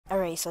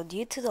Alright, so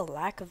due to the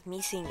lack of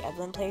me seeing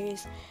Evelynn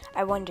players,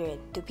 I wondered,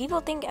 do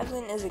people think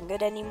Evelynn isn't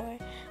good anymore,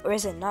 or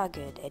is it not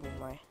good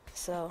anymore?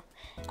 So,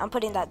 I'm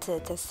putting that to the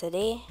test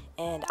today,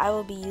 and I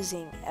will be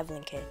using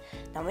Evelynn Kit.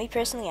 Now, me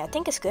personally, I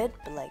think it's good,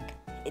 but like,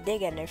 it did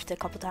get nerfed a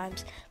couple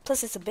times.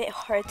 Plus, it's a bit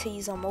hard to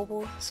use on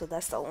mobile, so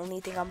that's the only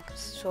thing I'm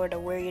sort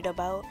of worried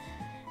about.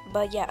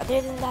 But yeah,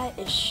 other than that,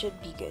 it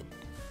should be good.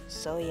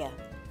 So yeah.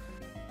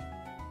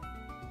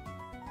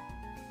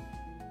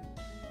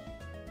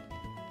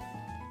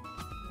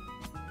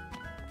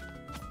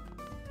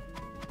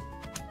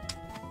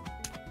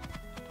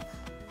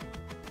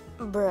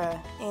 Bruh,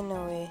 ain't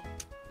no way.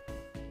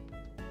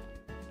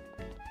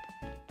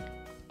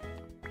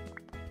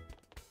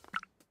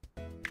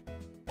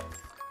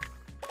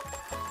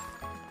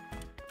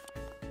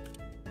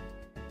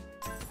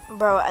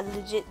 Bro, I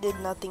legit did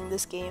nothing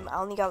this game. I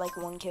only got like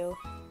 1 kill.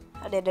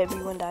 How did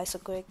everyone die so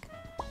quick?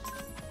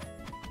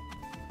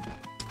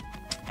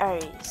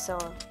 Alright, so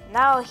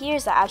now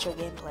here's the actual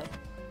gameplay.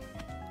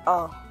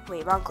 Oh,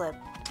 wait, wrong clip.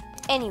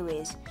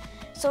 Anyways,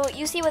 so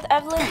you see with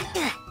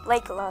Evelynn,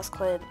 like last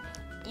clip,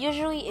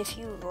 usually if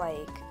you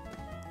like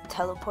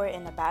teleport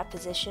in a bad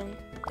position,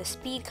 the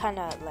speed kind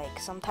of like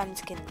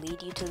sometimes can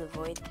lead you to the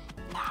void.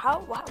 And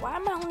why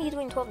am I only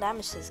doing 12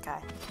 damage to this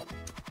guy?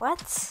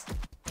 What?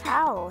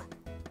 How?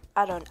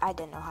 I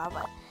didn't know how,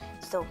 but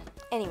still.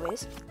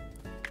 Anyways,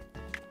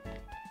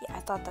 yeah, I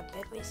thought the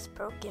bed was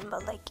broken,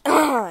 but like,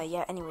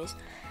 yeah. Anyways,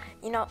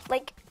 you know,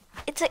 like,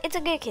 it's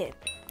a good kit.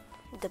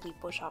 The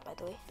people shop, by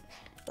the way.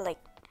 But like,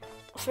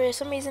 for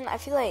some reason, I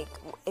feel like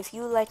if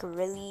you like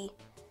really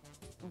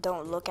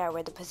don't look at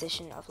where the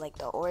position of like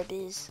the orb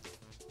is,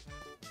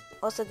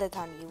 most of the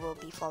time you will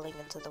be falling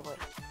into the void.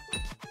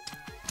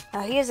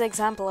 Now here's an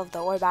example of the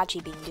orb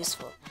actually being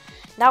useful.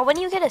 Now when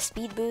you get a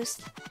speed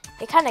boost,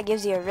 it kind of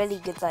gives you a really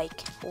good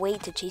like way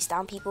to chase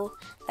down people.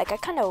 Like I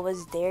kind of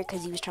was there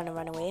because he was trying to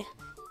run away,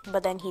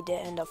 but then he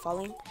did end up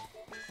falling.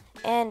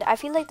 And I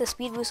feel like the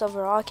speed boost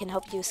overall can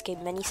help you escape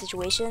many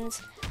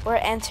situations or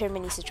enter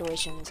many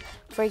situations.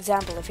 For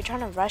example, if you're trying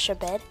to rush a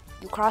bed,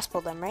 you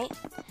crossbow them, right?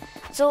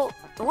 So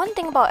the one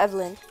thing about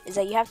Evelynn is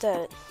that you have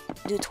to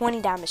do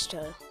 20 damage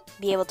to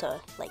be able to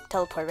like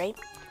teleport, right?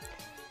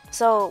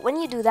 So when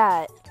you do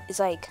that, it's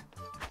like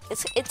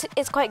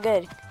it's quite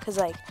good because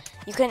like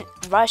you can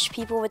rush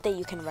people with it,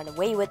 you can run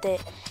away with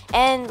it,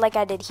 and like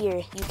I did here,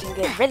 you can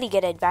get really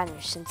good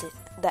advantage since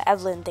the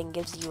Evelynn thing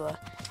gives you a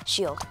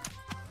shield.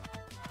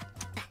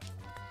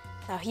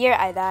 Now here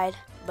I died,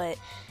 but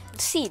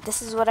see,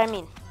 this is what I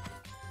mean.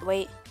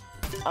 Wait,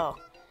 oh,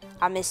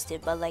 I missed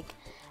it, but like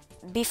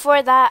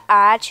before that,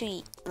 I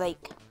actually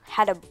like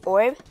had an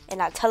orb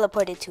and I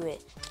teleported to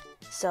it.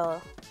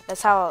 So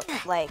that's how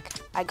like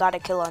I got a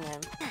kill on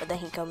him, but then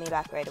he killed me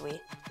back right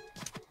away.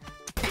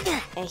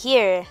 And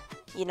here,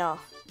 you know,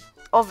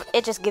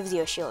 it just gives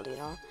you a shield, you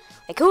know.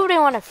 Like who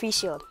wouldn't want a free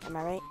shield? Am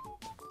I right?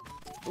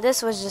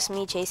 This was just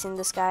me chasing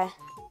this guy.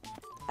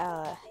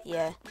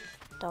 Yeah.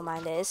 Don't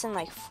mind it. It's in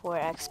like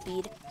 4x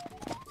speed.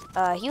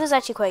 He was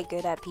actually quite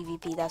good at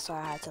PvP. That's why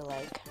I had to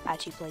like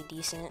actually play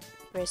decent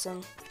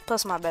versus.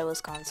 Plus my bed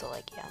was gone, so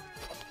like yeah.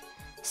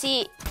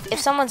 See, if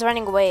someone's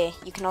running away,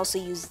 you can also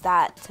use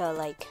that to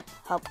like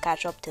help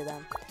catch up to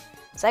them.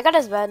 So I got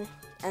his bed,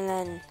 and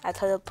then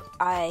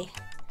I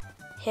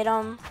hit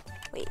him.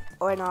 Wait,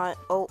 or not.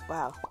 Oh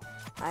wow,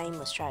 my aim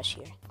was trash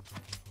here.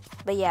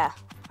 But yeah,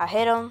 I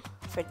hit him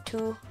for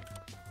 2,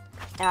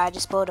 and I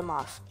just blowed him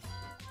off.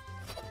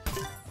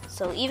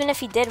 So even if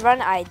he did run,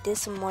 I did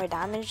some more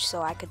damage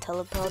so I could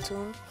teleport to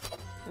him.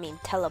 I mean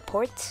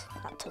teleport,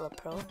 not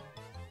telepro.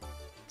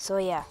 So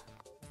yeah.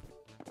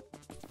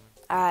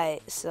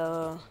 Alright,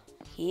 so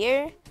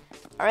here,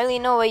 I really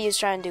know what he was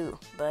trying to do,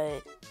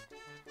 but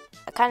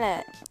I kind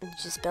of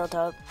just built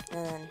up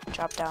and then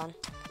dropped down.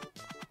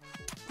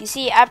 You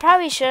see, I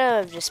probably should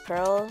have just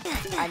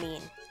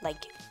like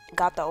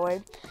got the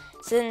orb.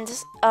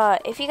 Since,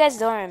 if you guys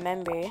don't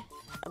remember,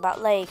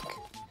 about like,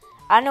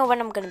 I don't know when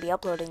I'm gonna be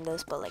uploading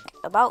this, but like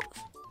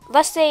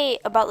let's say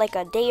about like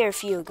a day or a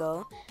few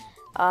ago,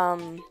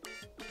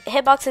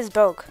 hitboxes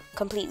broke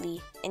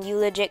completely, and you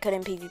legit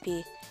couldn't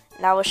PvP.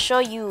 And I will show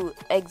you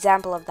an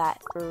example of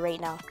that right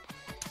now.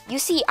 You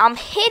see, I'm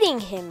hitting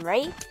him,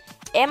 right?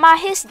 And my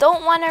hits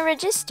don't want to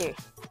register.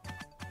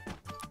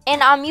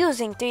 And I'm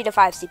using 3 to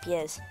 5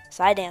 CPS,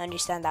 so I didn't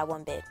understand that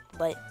one bit.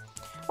 But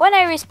when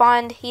I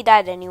respawned, he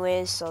died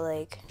anyways, so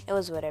like, it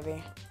was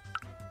whatever.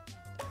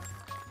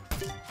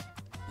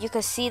 You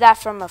could see that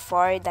from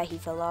afar that he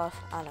fell off.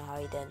 I don't know how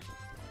he did.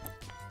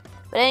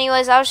 But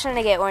anyways, I was trying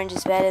to get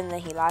Orange's bed and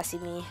then he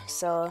lasted me.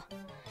 So,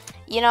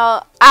 you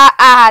know, I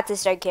had to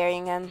start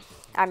carrying him.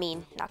 I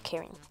mean, not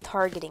carrying,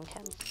 targeting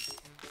him.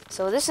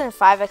 So this is in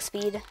 5x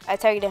speed. I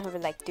targeted him for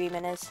like 3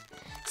 minutes.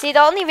 See,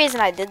 the only reason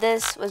I did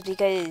this was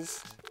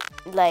because,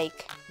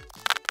 like,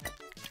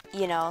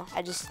 you know,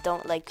 I just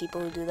don't like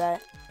people who do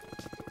that.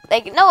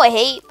 Like, no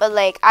hate, but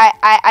like,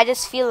 I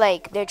just feel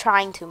like they're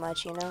trying too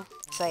much, you know?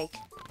 It's like,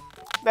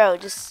 bro,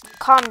 just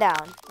calm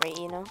down, right,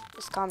 you know?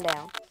 Just calm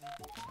down.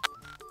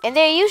 And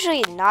they're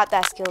usually not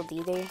that skilled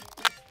either.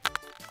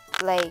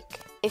 Like,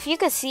 if you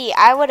could see,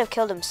 I would have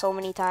killed him so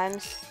many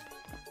times.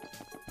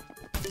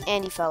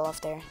 And he fell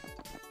off there.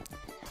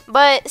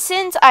 But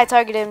since I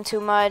targeted him too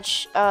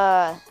much,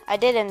 I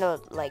did end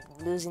up like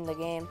losing the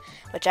game,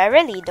 which I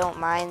really don't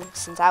mind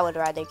since I would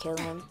rather kill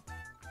him.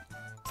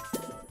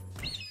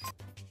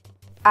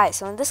 Alright,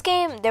 so in this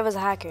game, there was a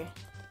hacker.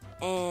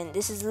 And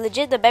this is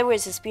legit the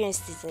Bedwars experience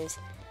these days.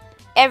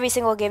 Every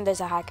single game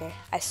there's a hacker,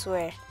 I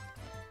swear.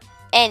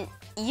 And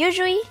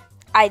usually,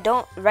 I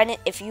don't run it.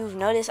 If you've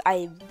noticed,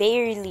 I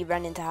barely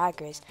run into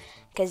hackers.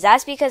 Because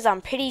that's because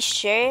I'm pretty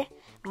sure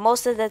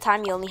most of the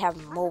time you only have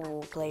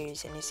mobile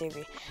players in your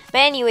server. But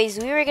anyways,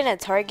 we were going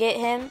to target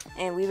him.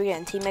 And we were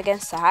going to team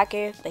against the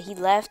hacker. But he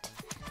left.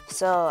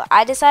 So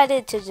I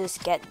decided to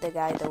just get the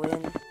guy the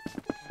win.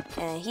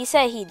 And he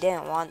said he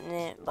didn't want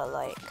it. But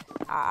like,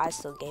 I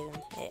still gave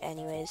him it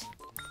anyways.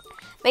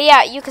 But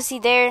yeah, you can see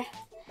there.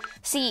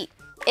 See,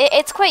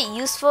 it's quite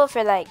useful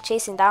for like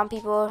chasing down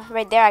people.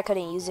 Right there I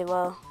couldn't use it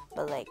well.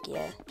 But like,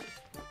 yeah.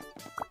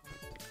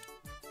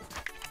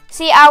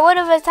 See, I would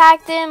have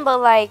attacked him, but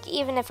like,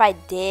 even if I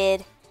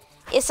did,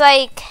 it's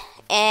like,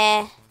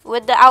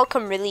 would the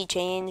outcome really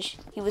change?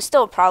 He would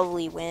still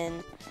probably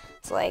win.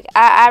 So like,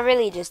 I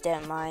really just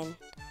didn't mind.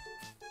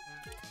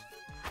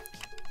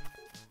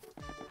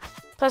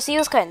 Plus, he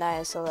was quite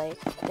nice, so like,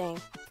 dang.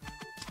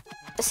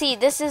 See,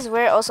 this is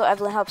where also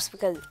Evelynn helps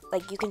because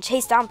like you can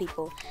chase down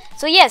people.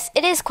 So yes,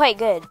 it is quite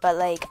good, but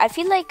like I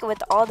feel like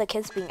with all the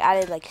kids being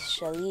added, like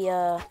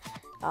Shalia,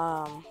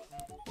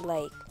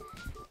 like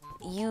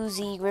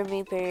Uzi, Grim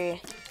Reaper,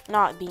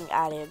 not being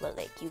added, but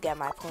like you get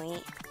my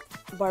point.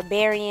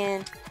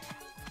 Barbarian,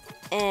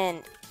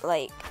 and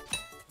like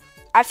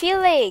I feel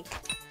like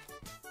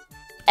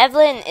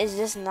Evelynn is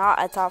just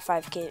not a top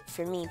 5 kid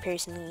for me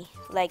personally.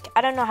 Like,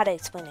 I don't know how to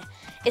explain it.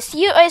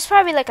 It's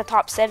probably like a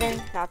top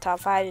 7, not top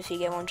 5 if you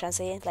get what I'm trying to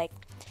say. Like,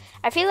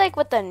 I feel like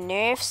with the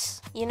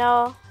nerfs, you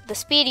know, the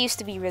speed used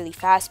to be really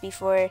fast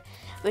before,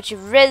 which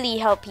really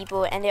helped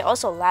people, and it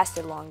also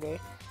lasted longer,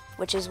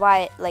 which is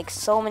why like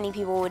so many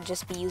people would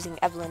just be using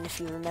Evelynn, if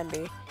you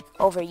remember,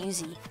 over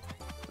Uzi.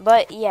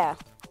 But yeah,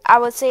 I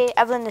would say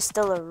Evelynn is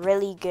still a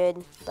really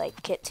good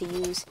like kit to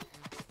use.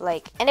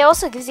 Like, and it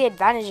also gives you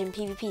advantage in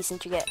PvP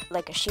since you get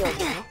like a shield,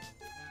 you know?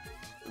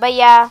 But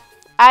yeah,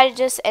 I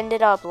just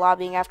ended up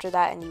lobbying after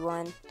that and you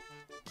won.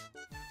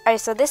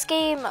 Alright, so this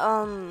game,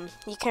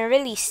 you can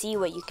really see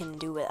what you can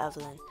do with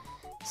Evelynn.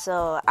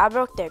 So I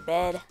broke their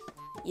bed,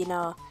 you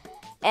know,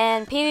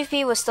 and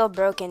PvP was still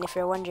broken if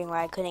you're wondering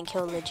why I couldn't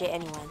kill legit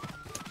anyone.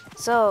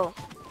 So,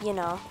 you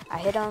know, I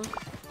hit him,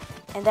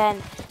 and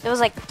then there was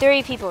like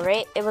 3 people,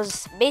 right? It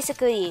was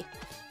basically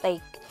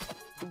like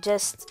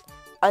just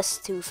us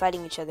 2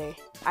 fighting each other.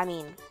 I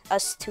mean,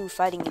 us 2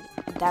 fighting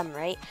them,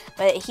 right?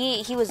 But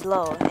he was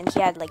low and he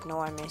had like no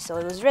armor, so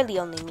it was really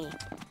only me.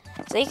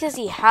 So you can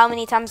see how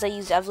many times I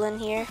used Evelynn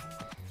here.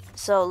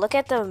 So look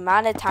at the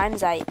amount of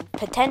times I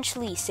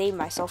potentially saved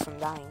myself from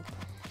dying.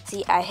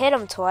 See, I hit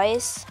him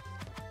twice.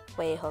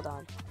 Wait, hold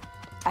on.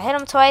 I hit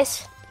him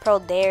twice. Pearl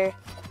there.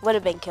 Would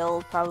have been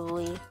killed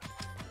probably.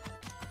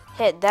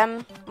 Hit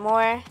them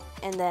more,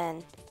 and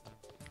then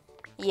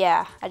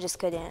yeah, I just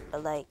couldn't.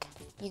 But like,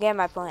 you get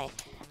my point.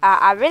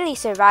 I really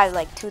survived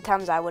like 2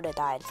 times. I would have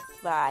died,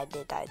 but I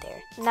did die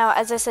there. Now,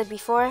 as I said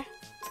before,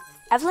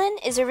 Evelynn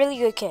is a really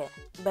good kit,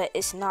 but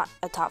it's not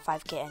a top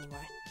 5 kit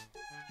anymore.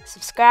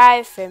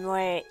 Subscribe for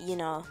more, you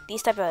know,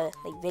 these type of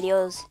like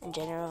videos in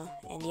general,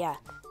 and yeah,